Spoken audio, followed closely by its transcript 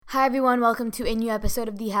Hi everyone, welcome to a new episode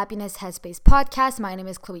of the Happiness Headspace podcast. My name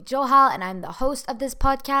is Chloe Johal and I'm the host of this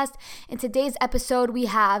podcast. In today's episode, we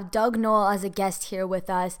have Doug Noll as a guest here with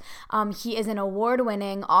us. He is an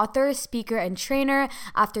award-winning author, speaker, and trainer.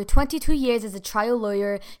 After 22 years as a trial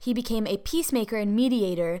lawyer, he became a peacemaker and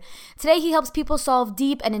mediator. Today, he helps people solve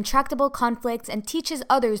deep and intractable conflicts and teaches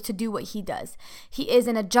others to do what he does. He is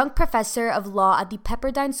an adjunct professor of law at the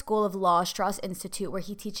Pepperdine School of Law Strauss Institute, where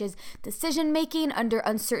he teaches decision-making under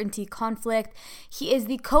uncertainty conflict. He is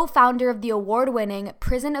the co-founder of the award-winning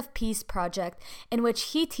Prison of Peace project, in which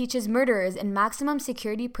he teaches murderers in maximum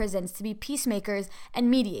security prisons to be peacemakers and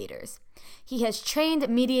mediators. He has trained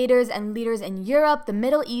mediators and leaders in Europe, the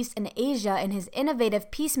Middle East, and Asia in his innovative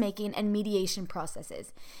peacemaking and mediation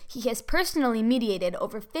processes. He has personally mediated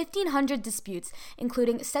over 1,500 disputes,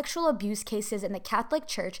 including sexual abuse cases in the Catholic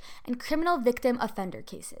Church and criminal victim offender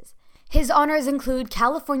cases. His honors include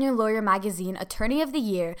California Lawyer Magazine Attorney of the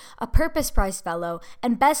Year, a Purpose Prize Fellow,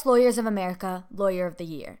 and Best Lawyers of America Lawyer of the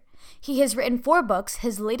Year. He has written 4 books,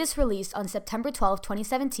 his latest released on September 12,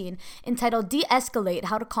 2017, entitled De-Escalate: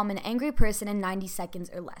 How to Calm an Angry Person in 90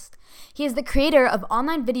 Seconds or Less. He is the creator of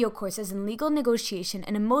online video courses in legal negotiation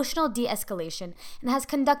and emotional de-escalation and has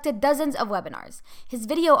conducted dozens of webinars. His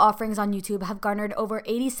video offerings on YouTube have garnered over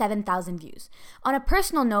 87,000 views. On a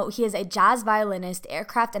personal note, he is a jazz violinist,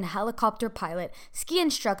 aircraft and helicopter pilot, ski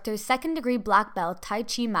instructor, second-degree black belt, Tai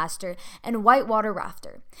Chi master, and whitewater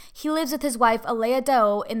rafter. He lives with his wife, Alea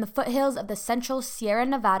Dao, in the foothills of the central Sierra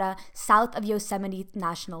Nevada, south of Yosemite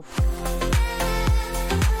National Park.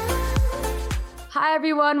 Hi,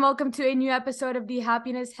 everyone. Welcome to a new episode of the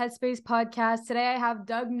Happiness Headspace podcast. Today, I have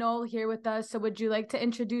Doug Noll here with us. So would you like to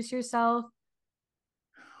introduce yourself?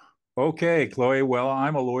 Okay, Chloe. Well,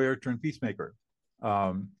 I'm a lawyer turned peacemaker.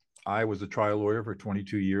 I was a trial lawyer for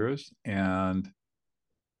 22 years and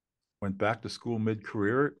went back to school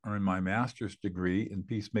mid-career, earned my master's degree in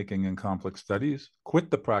peacemaking and conflict studies, quit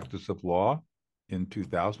the practice of law in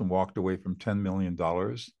 2000, walked away from $10 million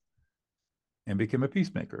and became a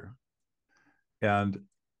peacemaker. And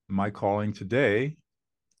my calling today,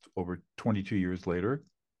 over 22 years later,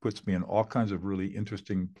 puts me in all kinds of really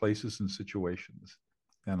interesting places and situations.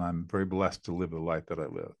 And I'm very blessed to live the life that I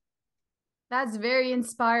live. That's very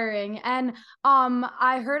inspiring. And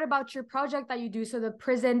I heard about your project that you do, so the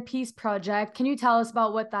Prison Peace Project. Can you tell us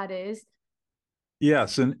about what that is?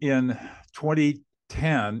 Yes, in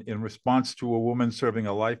 2010, in response to a woman serving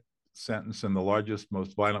a life sentence in the largest,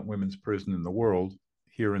 most violent women's prison in the world,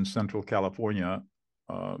 here in Central California,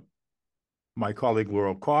 my colleague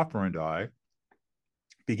Laurel Kaufer and I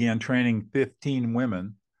began training 15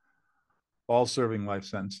 women, all serving life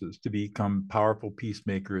sentences, to become powerful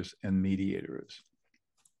peacemakers and mediators.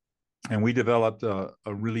 And we developed a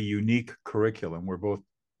really unique curriculum. We're both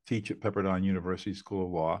teach at Pepperdine University School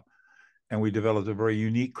of Law, and we developed a very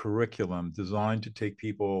unique curriculum designed to take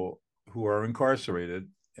people who are incarcerated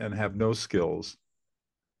and have no skills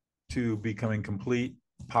to becoming complete,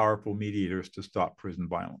 powerful mediators to stop prison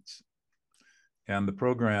violence. And the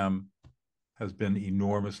program has been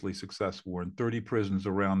enormously successful. We're in 30 prisons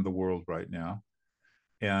around the world right now,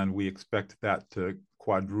 and we expect that to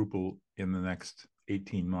quadruple in the next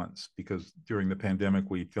 18 months because during the pandemic,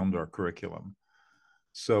 we filmed our curriculum.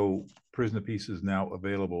 So Prison of Peace is now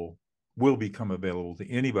available, will become available to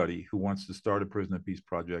anybody who wants to start a Prison of Peace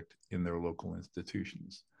project in their local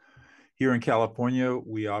institutions. Here in California,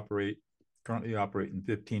 we currently operate in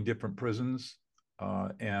 15 different prisons,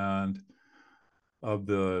 and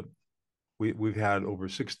we've had over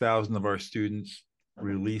 6,000 of our students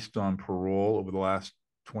released on parole over the last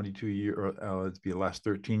 22 years, it'd be the last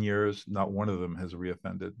 13 years. Not one of them has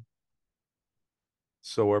reoffended.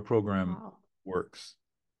 So our program works.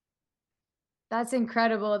 That's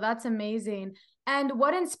incredible. That's amazing. And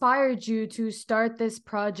what inspired you to start this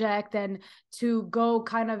project and to go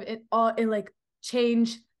kind of in like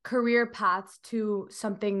change career paths to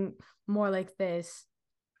something more like this?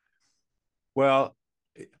 Well,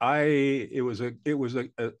 it was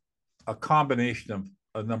a combination of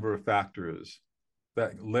a number of factors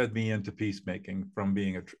that led me into peacemaking from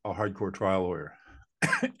being a hardcore trial lawyer.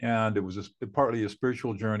 And it was partly a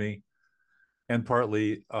spiritual journey and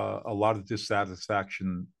partly a lot of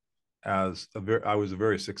dissatisfaction I was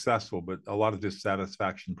very successful, but a lot of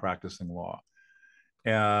dissatisfaction practicing law.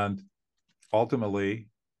 And ultimately,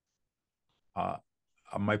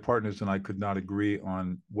 my partners and I could not agree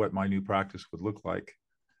on what my new practice would look like.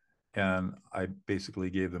 And I basically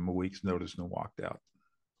gave them a week's notice and walked out.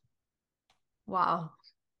 Wow.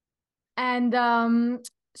 And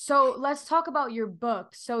So let's talk about your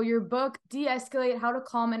book. So your book, De-escalate How to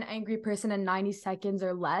Calm an Angry Person in 90 Seconds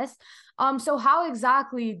or Less. So how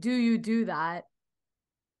exactly do you do that?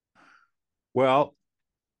 Well,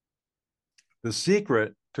 the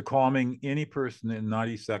secret to calming any person in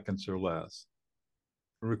 90 seconds or less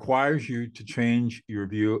requires you to change your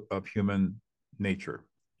view of human nature.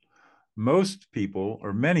 Most people,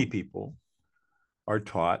 or many people, are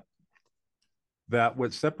taught that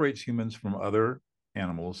what separates humans from other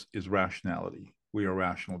animals is rationality. We are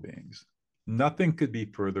rational beings. Nothing could be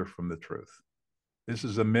further from the truth. This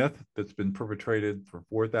is a myth that's been perpetrated for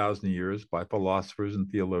 4,000 years by philosophers and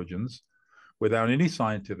theologians without any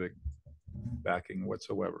scientific backing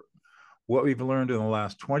whatsoever. What we've learned in the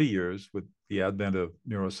last 20 years with the advent of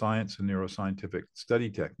neuroscience and neuroscientific study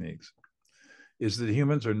techniques is that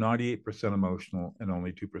humans are 98% emotional and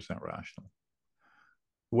only 2% rational.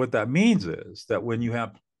 What that means is that when you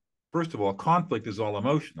have, first of all, conflict is all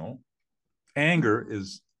emotional, angry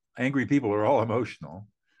people are all emotional,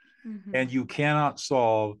 Mm-hmm. and you cannot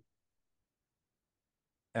solve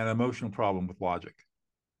an emotional problem with logic.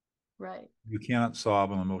 Right. You cannot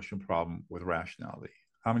solve an emotional problem with rationality.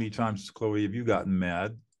 How many times, Chloe, have you gotten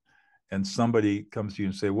mad and somebody comes to you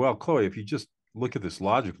and say, well, Chloe, if you just look at this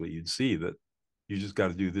logically, you'd see that you just got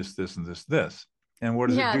to do this, this, and this. And what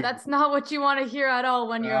does it Yeah, do? that's not what you want to hear at all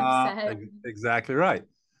when you're upset. Exactly right.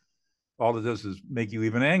 All it does is make you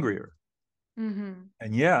even angrier. Mm-hmm.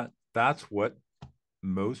 And yet, that's what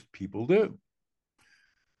most people do.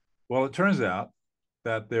 Well, it turns out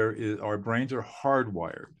that our brains are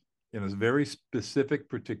hardwired in a very specific,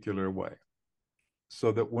 particular way.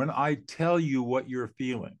 So that when I tell you what you're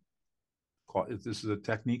feeling, this is a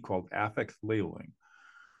technique called affect labeling.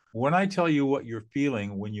 When I tell you what you're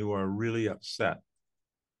feeling when you are really upset,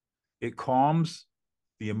 it calms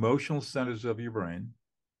the emotional centers of your brain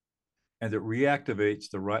and it reactivates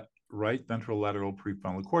the right ventrolateral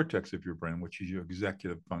prefrontal cortex of your brain, which is your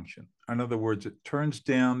executive function. In other words, it turns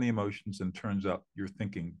down the emotions and turns up your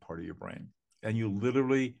thinking part of your brain. And you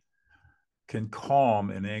literally can calm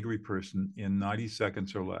an angry person in 90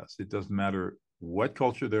 seconds or less. It doesn't matter what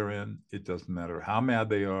culture they're in. It doesn't matter how mad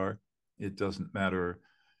they are. It doesn't matter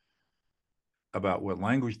about what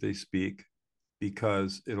language they speak,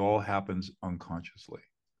 because it all happens unconsciously.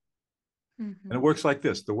 Mm-hmm. And it works like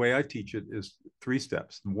this. The way I teach it is 3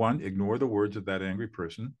 steps. 1, ignore the words of that angry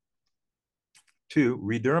person. 2,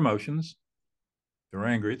 read their emotions. They're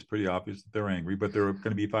angry. It's pretty obvious that they're angry, but there are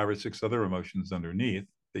going to be 5 or 6 other emotions underneath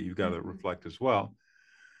that you've got to reflect as well.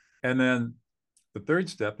 And then the 3rd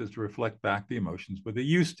step is to reflect back the emotions with a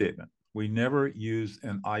you statement. We never use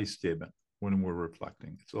an I statement when we're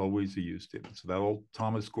reflecting. It's always a you statement. So that old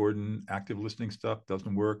Thomas Gordon active listening stuff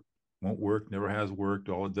doesn't work, won't work, never has worked.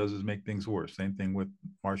 All it does is make things worse. Same thing with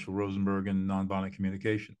Marshall Rosenberg and nonviolent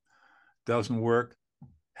communication. Doesn't work,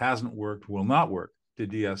 hasn't worked, will not work to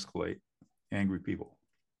de-escalate angry people.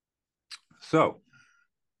 So,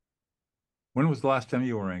 when was the last time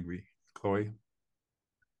you were angry, Chloe?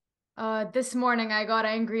 This morning I got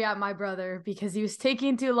angry at my brother because he was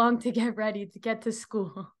taking too long to get ready to get to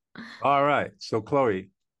school. All right. So, Chloe,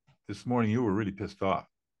 this morning you were really pissed off.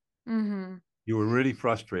 Mm-hmm. You were really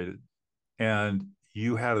frustrated, and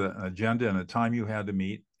you had an agenda and a time you had to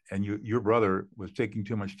meet, and your brother was taking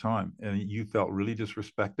too much time, and you felt really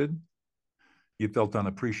disrespected. You felt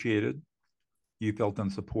unappreciated. You felt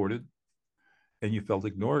unsupported, and you felt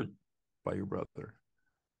ignored by your brother.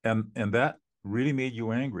 And that really made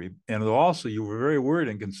you angry. And also, you were very worried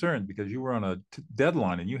and concerned because you were on a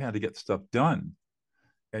deadline and you had to get stuff done.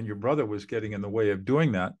 And your brother was getting in the way of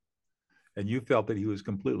doing that. And you felt that he was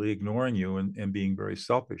completely ignoring you and being very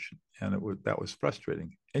selfish. And that was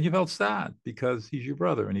frustrating. And you felt sad because he's your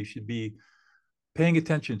brother and he should be paying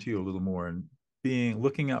attention to you a little more and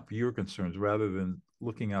looking out for your concerns rather than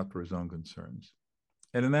looking out for his own concerns.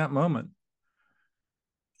 And in that moment,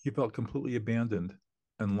 you felt completely abandoned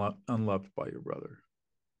and unloved by your brother.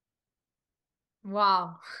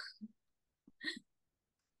 Wow.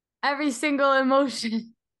 Every single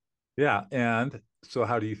emotion. Yeah. And so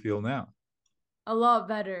how do you feel now? A lot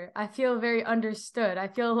better. I feel very understood. I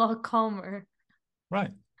feel a lot calmer.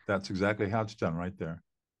 Right. That's exactly how it's done right there.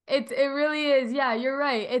 It really is. Yeah, you're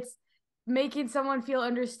right. It's making someone feel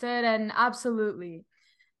understood and absolutely.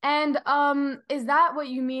 And is that what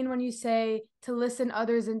you mean when you say to listen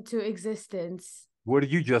others into existence? What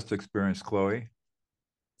did you just experience, Chloe?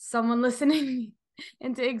 Someone listening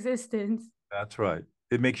into existence. That's right.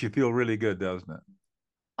 It makes you feel really good, doesn't it?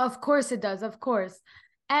 Of course it does, of course.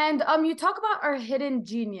 And you talk about our hidden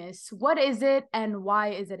genius. What is it and why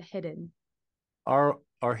is it hidden? Our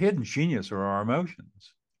hidden genius are our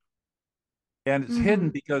emotions. And it's hidden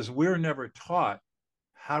Mm-hmm. because we're never taught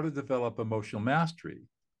how to develop emotional mastery.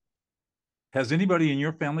 Has anybody in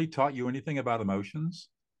your family taught you anything about emotions?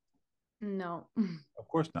 No. Of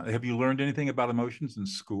course not. Have you learned anything about emotions in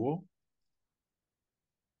school?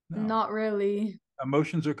 No. Not really.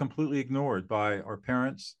 Emotions are completely ignored by our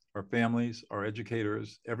parents, our families, our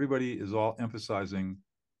educators. Everybody is all emphasizing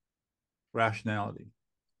rationality,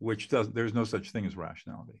 which there's no such thing as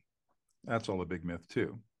rationality. That's all a big myth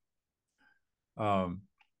too. Um,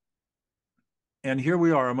 and here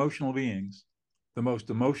we are, emotional beings, the most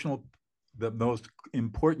emotional, the most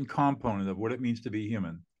important component of what it means to be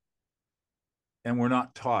human. And we're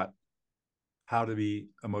not taught how to be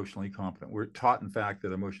emotionally competent. We're taught, in fact,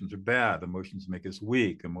 that emotions are bad. Emotions make us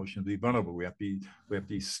weak. Emotions be vulnerable. We have to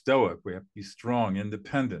be stoic. We have to be strong,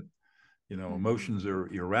 independent. Mm-hmm. Emotions are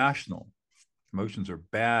irrational. Emotions are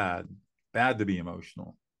bad. Bad to be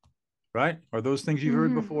emotional, right? Are those things you've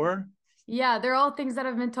heard Mm-hmm. before? Yeah, they're all things that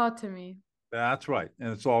have been taught to me. That's right,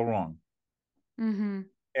 and it's all wrong. Mm-hmm.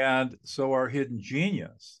 And so our hidden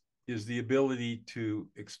genius is the ability to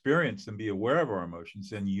experience and be aware of our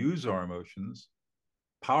emotions and use our emotions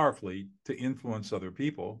powerfully to influence other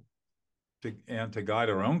people and to guide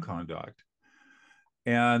our own conduct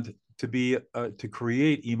and to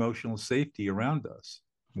create emotional safety around us.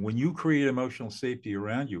 When you create emotional safety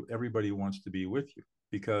around you, everybody wants to be with you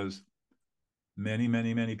because many,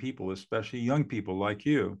 many, many people, especially young people like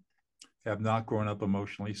you, have not grown up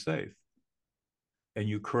emotionally safe. And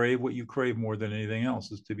you crave what you crave more than anything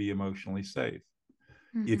else is to be emotionally safe.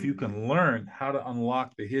 If you Mm-hmm. can learn how to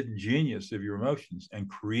unlock the hidden genius of your emotions and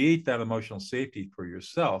create that emotional safety for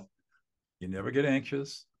yourself, you never get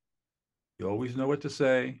anxious. You always know what to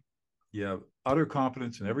say. You have utter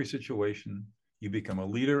confidence in every situation. You become a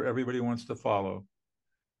leader everybody wants to follow.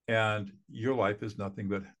 And your life is nothing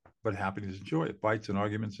but happiness and joy. Fights and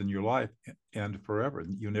arguments in your life end forever.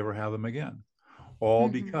 You never have them again. All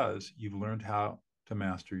Mm-hmm. because you've learned how to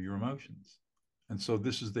master your emotions. And so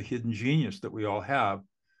this is the hidden genius that we all have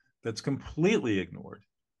that's completely ignored.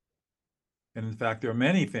 And in fact, there are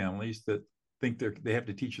many families that think they have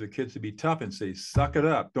to teach their kids to be tough and say, suck it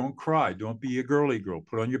up, don't cry, don't be a girly girl,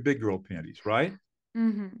 put on your big girl panties, right?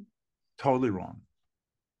 Mm-hmm. Totally wrong.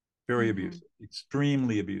 Very Mm-hmm. abusive,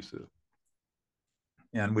 extremely abusive.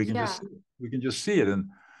 And Yeah. we can just see it in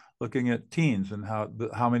looking at teens and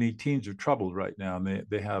how many teens are troubled right now. And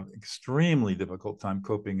they have extremely difficult time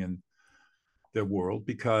coping in their world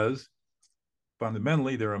because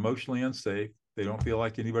fundamentally they're emotionally unsafe. They don't feel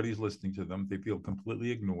like anybody's listening to them. They feel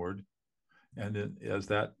completely ignored. And as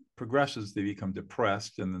that progresses, they become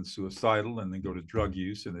depressed and then suicidal and then go to drug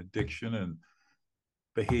use and addiction and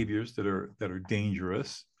behaviors that are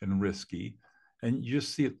dangerous and risky. And you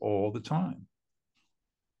just see it all the time.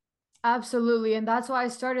 Absolutely. And that's why I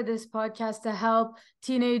started this podcast to help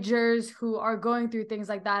teenagers who are going through things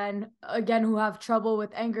like that. And again, who have trouble with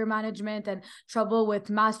anger management and trouble with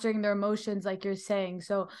mastering their emotions, like you're saying.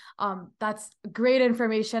 So that's great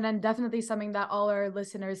information and definitely something that all our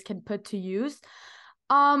listeners can put to use.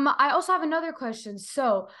 I also have another question.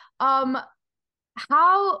 So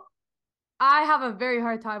how I have a very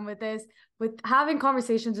hard time with this, with having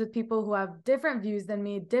conversations with people who have different views than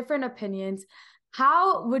me, different opinions.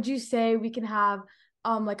 How would you say we can have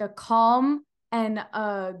like a calm and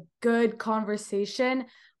a good conversation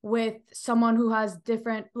with someone who has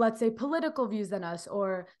different, let's say, political views than us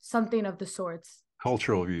or something of the sorts?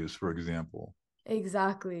 Cultural views, for example.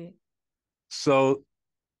 Exactly. So,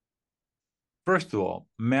 first of all,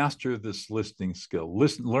 master this listening skill.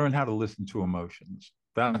 Learn how to listen to emotions.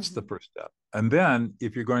 That's the Mm-hmm. first step. And then,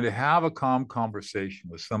 if you're going to have a calm conversation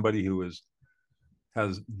with somebody who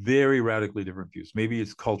has very radically different views, maybe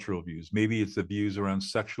it's cultural views, maybe it's the views around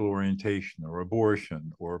sexual orientation or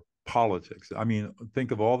abortion or politics. I mean,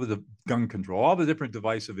 think of all the gun control, all the different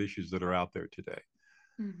divisive issues that are out there today.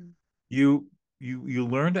 Mm-hmm. You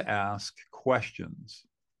learn to ask questions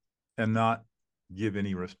and not give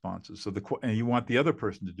any responses. And you want the other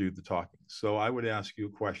person to do the talking. So I would ask you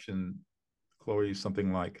a question, Chloe,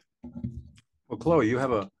 something like, well, Chloe, you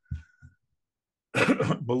have a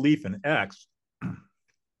belief in X.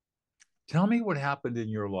 Tell me what happened in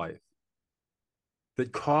your life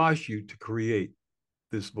that caused you to create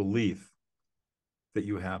this belief that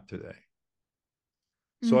you have today.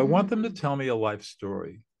 So I want Mm-hmm. them to tell me a life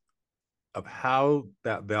story of how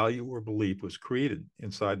that value or belief was created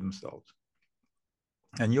inside themselves.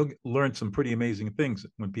 And you'll learn some pretty amazing things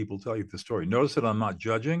when people tell you the story. Notice that I'm not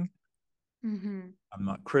judging, Mm-hmm. I'm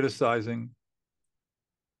not criticizing,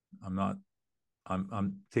 I'm not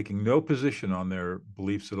I'm taking no position on their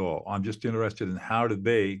beliefs at all. I'm just interested in how did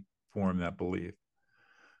they form that belief.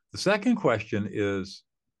 The second question is,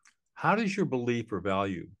 how does your belief or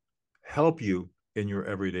value help you in your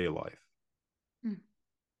everyday life?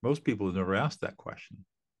 Most people have never asked that question,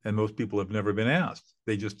 and most people have never been asked.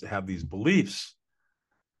 They just have these beliefs,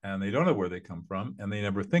 and they don't know where they come from, and they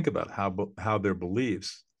never think about how their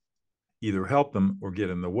beliefs either help them or get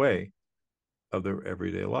in the way of their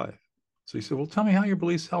everyday life. So you say, well, tell me how your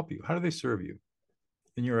beliefs help you. How do they serve you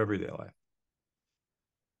in your everyday life?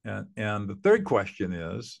 And the third question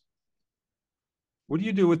is, what do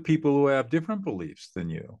you do with people who have different beliefs than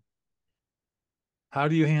you? How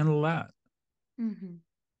do you handle that? Mm-hmm.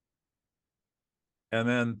 And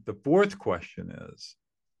then the fourth question is,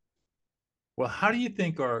 well, how do you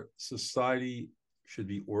think our society should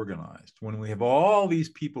be organized when we have all these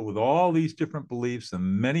people with all these different beliefs and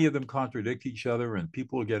many of them contradict each other and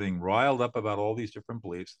people are getting riled up about all these different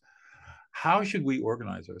beliefs? How should we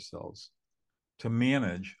organize ourselves to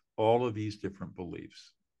manage all of these different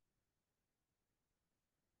beliefs?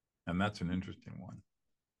 And that's an interesting one.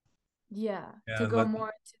 Yeah, and to go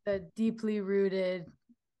more to the deeply rooted.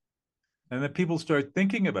 And then people start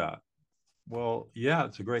thinking about, well, yeah,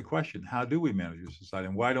 it's a great question. How do we manage our society?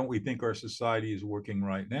 And why don't we think our society is working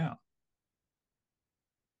right now?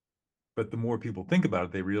 But the more people think about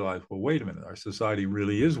it, they realize, well, wait a minute, our society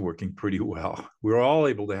really is working pretty well. We're all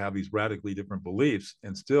able to have these radically different beliefs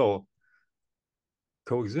and still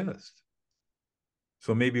coexist.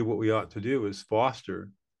 So maybe what we ought to do is foster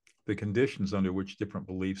the conditions under which different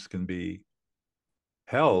beliefs can be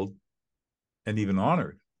held and even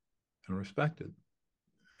honored and respected.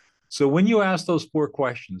 So when you ask those four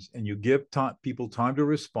questions and you give people time to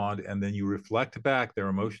respond, and then you reflect back their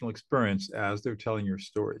emotional experience as they're telling your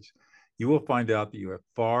stories, you will find out that you have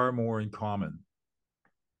far more in common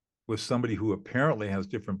with somebody who apparently has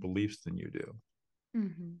different beliefs than you do,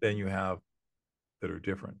 than you have that are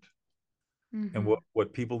different. And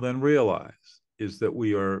what people then realize is that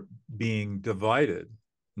we are being divided,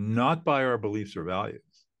 not by our beliefs or values.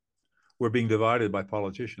 We're being divided by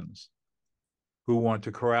politicians who want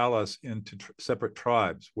to corral us into separate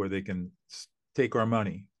tribes where they can take our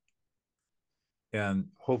money and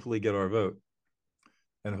hopefully get our vote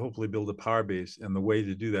and hopefully build a power base. And the way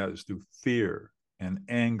to do that is through fear and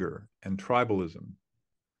anger and tribalism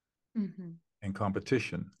and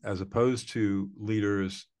competition, as opposed to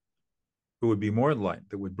leaders who would be more enlightened,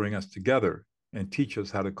 that would bring us together and teach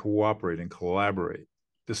us how to cooperate and collaborate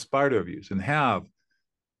despite our views and have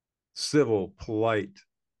civil, polite,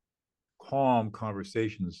 calm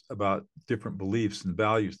conversations about different beliefs and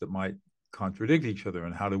values that might contradict each other,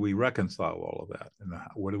 and how do we reconcile all of that, and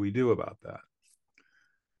what do we do about that?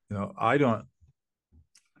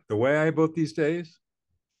 The way I vote these days,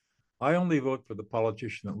 I only vote for the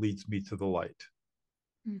politician that leads me to the light.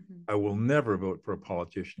 I will never vote for a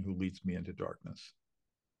politician who leads me into darkness.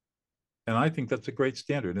 And I think that's a great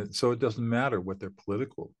standard. And so it doesn't matter what their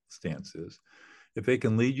political stance is. If they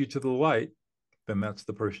can lead you to the light, then that's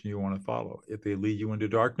the person you want to follow. If they lead you into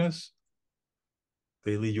darkness,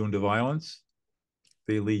 they lead you into violence,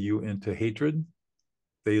 they lead you into hatred,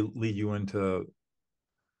 they lead you into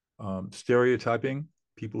stereotyping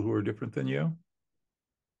people who are different than you,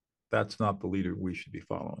 that's not the leader we should be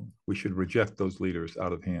following. We should reject those leaders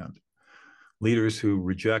out of hand. Leaders who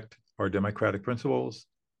reject our democratic principles,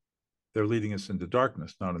 they're leading us into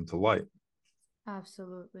darkness, not into light.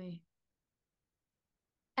 Absolutely.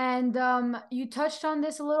 And you touched on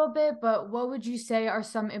this a little bit, but what would you say are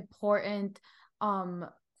some important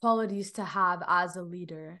qualities to have as a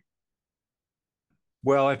leader?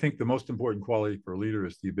 Well, I think the most important quality for a leader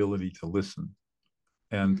is the ability to listen,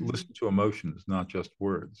 and listen to emotions, not just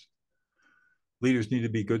words. Leaders need to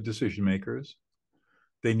be good decision makers.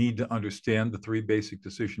 They need to understand the three basic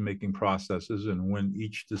decision-making processes and when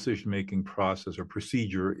each decision-making process or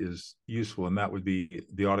procedure is useful. And that would be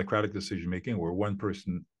the autocratic decision-making, where one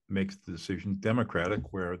person makes the decision, democratic,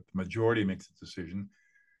 where the majority makes the decision,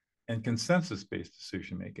 and consensus-based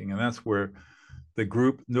decision-making. And that's where the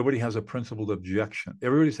group, nobody has a principled objection.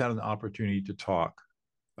 Everybody's had an opportunity to talk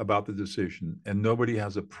about the decision, and nobody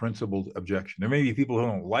has a principled objection. There may be people who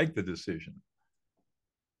don't like the decision,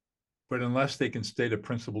 but unless they can state a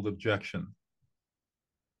principled objection,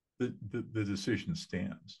 the decision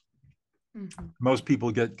stands. Most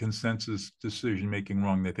people get consensus decision-making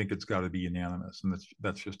wrong. They think it's got to be unanimous, and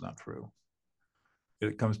that's just not true.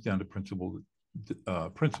 It comes down to principled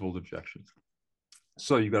objections.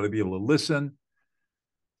 So you've got to be able to listen.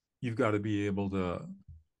 You've got to be able to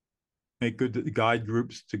make good guide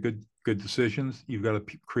groups to good decisions. You've got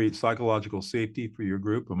to create psychological safety for your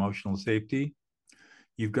group, emotional safety.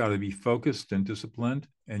 You've got to be focused and disciplined,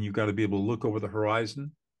 and you've got to be able to look over the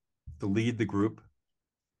horizon to lead the group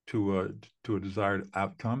to a desired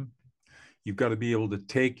outcome. You've got to be able to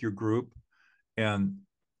take your group and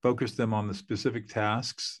focus them on the specific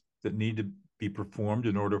tasks that need to be performed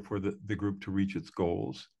in order for the group to reach its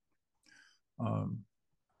goals.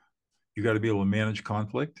 You got to be able to manage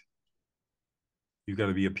conflict. You've got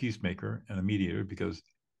to be a peacemaker and a mediator, because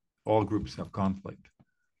all groups have conflict.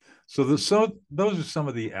 So those are some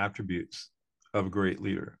of the attributes of a great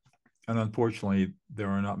leader. And unfortunately, there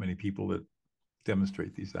are not many people that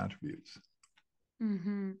demonstrate these attributes.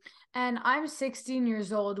 Mm-hmm. And I'm 16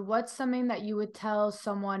 years old. What's something that you would tell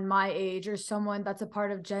someone my age or someone that's a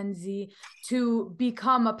part of Gen Z to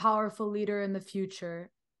become a powerful leader in the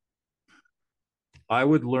future? I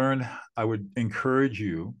would encourage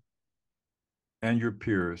you and your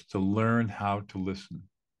peers to learn how to listen.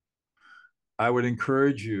 I would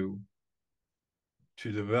encourage you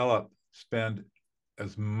to spend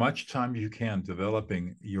as much time as you can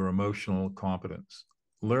developing your emotional competence.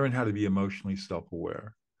 Learn how to be emotionally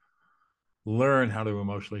self-aware. Learn how to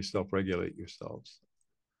emotionally self-regulate yourselves.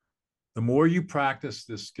 The more you practice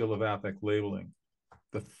this skill of affect labeling,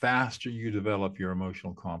 the faster you develop your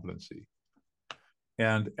emotional competency.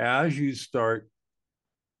 And as you start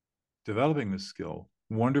developing this skill,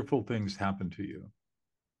 wonderful things happen to you.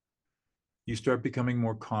 You start becoming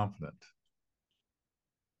more confident.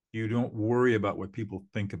 You don't worry about what people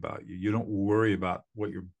think about you. You don't worry about what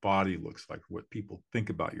your body looks like, what people think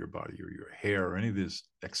about your body or your hair or any of these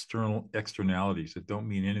externalities that don't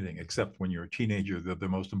mean anything, except when you're a teenager, they're the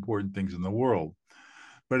most important things in the world.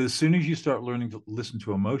 But as soon as you start learning to listen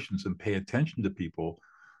to emotions and pay attention to people,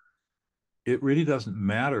 it really doesn't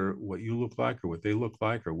matter what you look like or what they look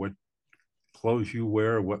like or what clothes you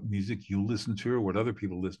wear or what music you listen to or what other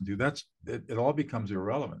people listen to. It all becomes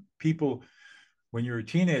irrelevant. People, when you're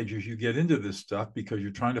teenagers, you get into this stuff because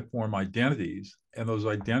you're trying to form identities, and those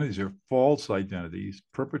identities are false identities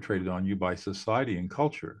perpetrated on you by society and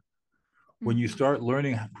culture. When you start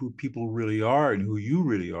learning who people really are and who you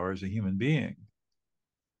really are as a human being,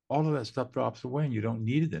 all of that stuff drops away and you don't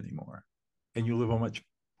need it anymore. And you live a much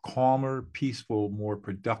calmer, peaceful, more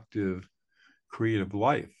productive, creative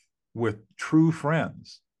life with true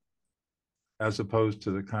friends, as opposed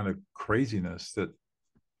to the kind of craziness that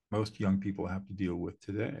most young people have to deal with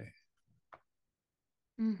today.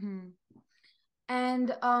 Mm-hmm.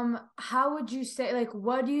 And how would you say, like,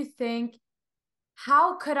 what do you think,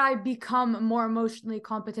 how could I become more emotionally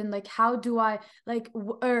competent? Like, how do I, like,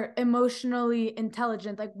 or emotionally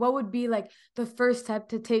intelligent? Like, what would be like the first step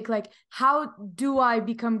to take? Like, how do I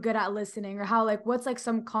become good at listening, or how, like, what's like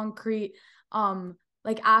some concrete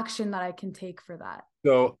like action that I can take for that?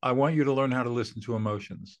 So I want you to learn how to listen to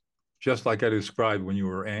emotions, just like I described when you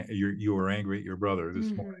were angry at your brother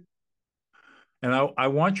this morning. And I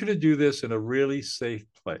want you to do this in a really safe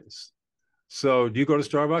place. So do you go to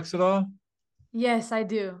Starbucks at all? Yes, I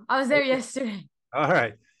do. I was there yesterday. All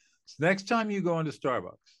right. So next time you go into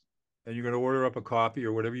Starbucks and you're going to order up a coffee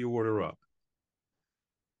or whatever you order up,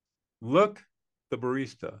 look the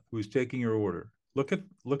barista who's taking your order. Look at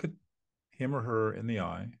him or her in the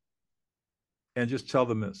eye and just tell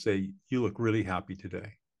them that, say, you look really happy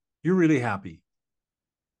today. You're really happy.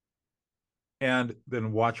 And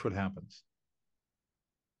then watch what happens.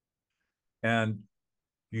 And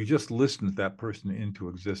you just listen to that person into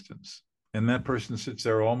existence. And that person sits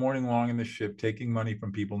there all morning long in the ship taking money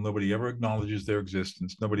from people. Nobody ever acknowledges their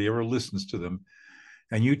existence. Nobody ever listens to them.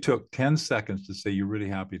 And you took 10 seconds to say, you're really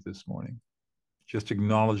happy this morning, just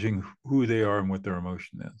acknowledging who they are and what their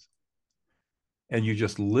emotion is. And you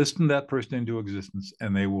just listen that person into existence,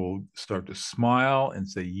 and they will start to smile and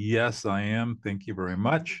say, yes, I am. Thank you very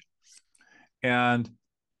much. And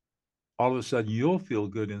all of a sudden, you'll feel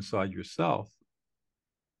good inside yourself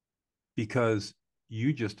because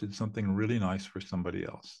you just did something really nice for somebody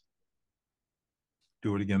else.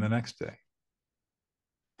 Do it again the next day.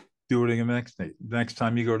 Do it again the next day. Next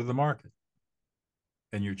time you go to the market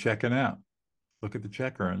and you're checking out, look at the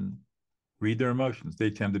checker and read their emotions.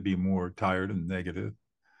 They tend to be more tired and negative.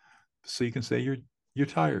 So you can say you're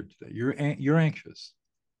tired today. You're anxious,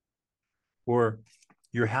 or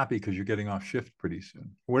you're happy because you're getting off shift pretty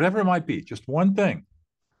soon. Whatever it might be, just one thing.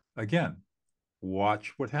 Again,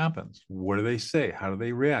 watch what happens. What do they say? How do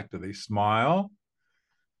they react? Do they smile?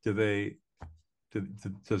 Does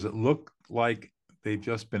it look like they've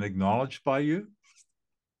just been acknowledged by you?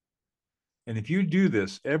 And if you do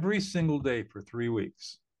this every single day for 3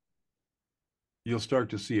 weeks, you'll start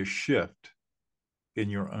to see a shift in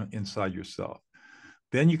your inside yourself.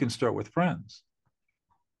 Then you can start with friends.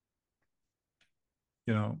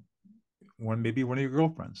 You know, maybe one of your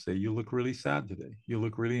girlfriends say, you look really sad today. You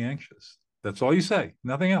look really anxious. That's all you say,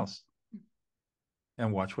 nothing else.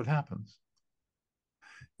 and watch what happens.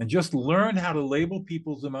 And just learn how to label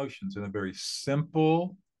people's emotions in a very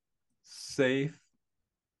simple, safe,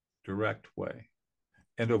 direct way.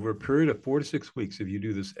 And over a period of 4 to 6 weeks, if you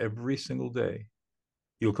do this every single day,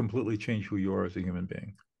 you'll completely change who you are as a human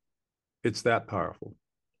being. It's that powerful.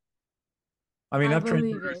 I mean, I've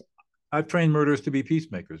trained murderers to be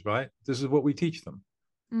peacemakers, right? This is what we teach them.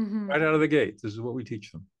 Right out of the gate, this is what we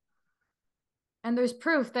teach them. And there's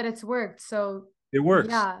proof that it's worked. So it works.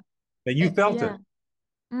 Yeah. And you felt it.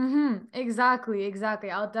 Exactly.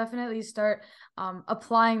 I'll definitely start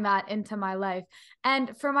applying that into my life.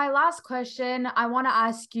 And for my last question, I want to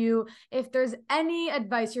ask you if there's any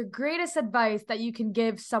advice, your greatest advice that you can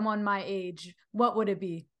give someone my age, what would it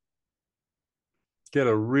be? Get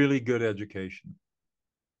a really good education.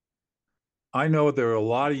 I know there are a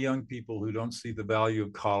lot of young people who don't see the value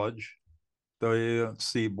of college. They don't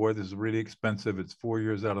see, boy, this is really expensive. It's 4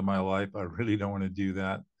 years out of my life. I really don't want to do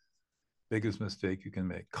that. Biggest mistake you can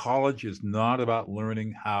make. College is not about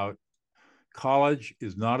learning a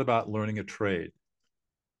trade.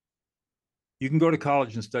 You can go to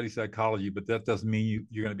college and study psychology, but that doesn't mean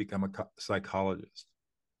you're going to become a psychologist.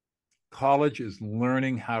 College is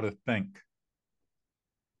learning how to think.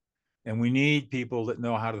 And we need people that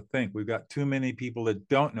know how to think. We've got too many people that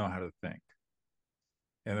don't know how to think.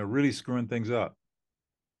 And they're really screwing things up,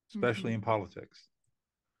 especially in politics.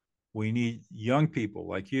 We need young people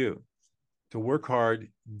like you to work hard,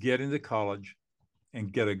 get into college,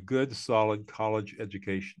 and get a good, solid college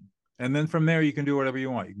education. And then from there, you can do whatever you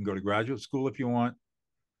want. You can go to graduate school if you want.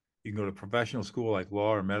 You can go to professional school like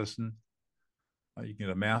law or medicine. You can get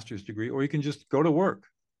a master's degree, or you can just go to work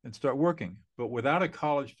and start working. But without a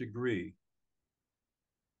college degree,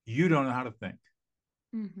 you don't know how to think.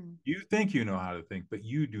 You think you know how to think, but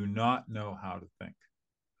you do not know how to think.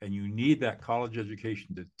 And you need that college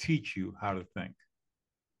education to teach you how to think.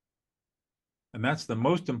 And that's the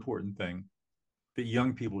most important thing that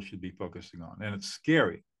young people should be focusing on. And it's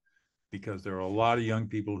scary because there are a lot of young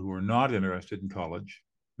people who are not interested in college.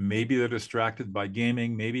 Maybe they're distracted by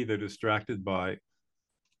gaming. Maybe they're distracted by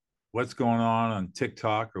what's going on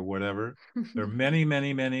TikTok or whatever. There are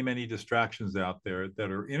many distractions out there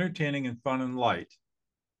that are entertaining and fun and light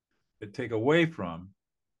that take away from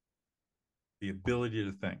the ability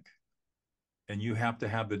to think. And you have to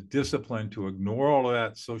have the discipline to ignore all of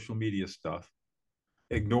that social media stuff,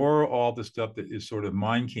 ignore all the stuff that is sort of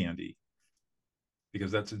mind candy,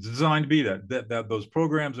 because that's designed to be that those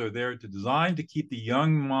programs are there to design to keep the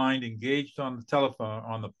young mind engaged on the telephone,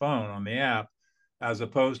 on the phone, on the app, as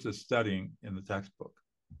opposed to studying in the textbook.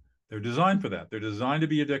 They're designed for that. They're designed to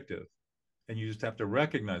be addictive. And you just have to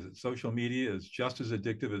recognize that social media is just as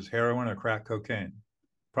addictive as heroin or crack cocaine,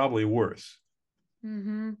 probably worse.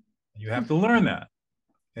 You have to learn that.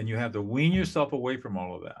 And you have to wean yourself away from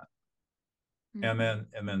all of that. And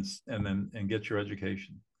then get your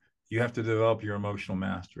education. You have to develop your emotional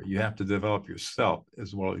mastery. You have to develop yourself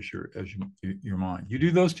as well as your mind. You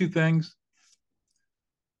do those two things,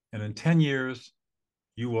 and in 10 years,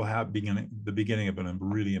 you will have the beginning of a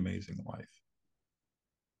really amazing life.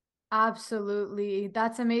 Absolutely.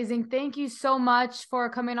 That's amazing. Thank you so much for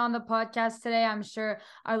coming on the podcast today. I'm sure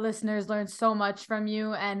our listeners learned so much from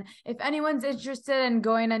you. And if anyone's interested in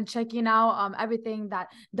going and checking out everything that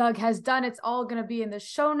Doug has done, it's all going to be in the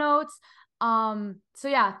show notes. So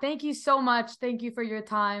yeah, thank you so much. Thank you for your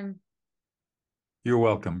time. You're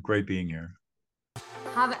welcome. Great being here.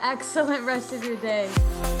 Have an excellent rest of your day.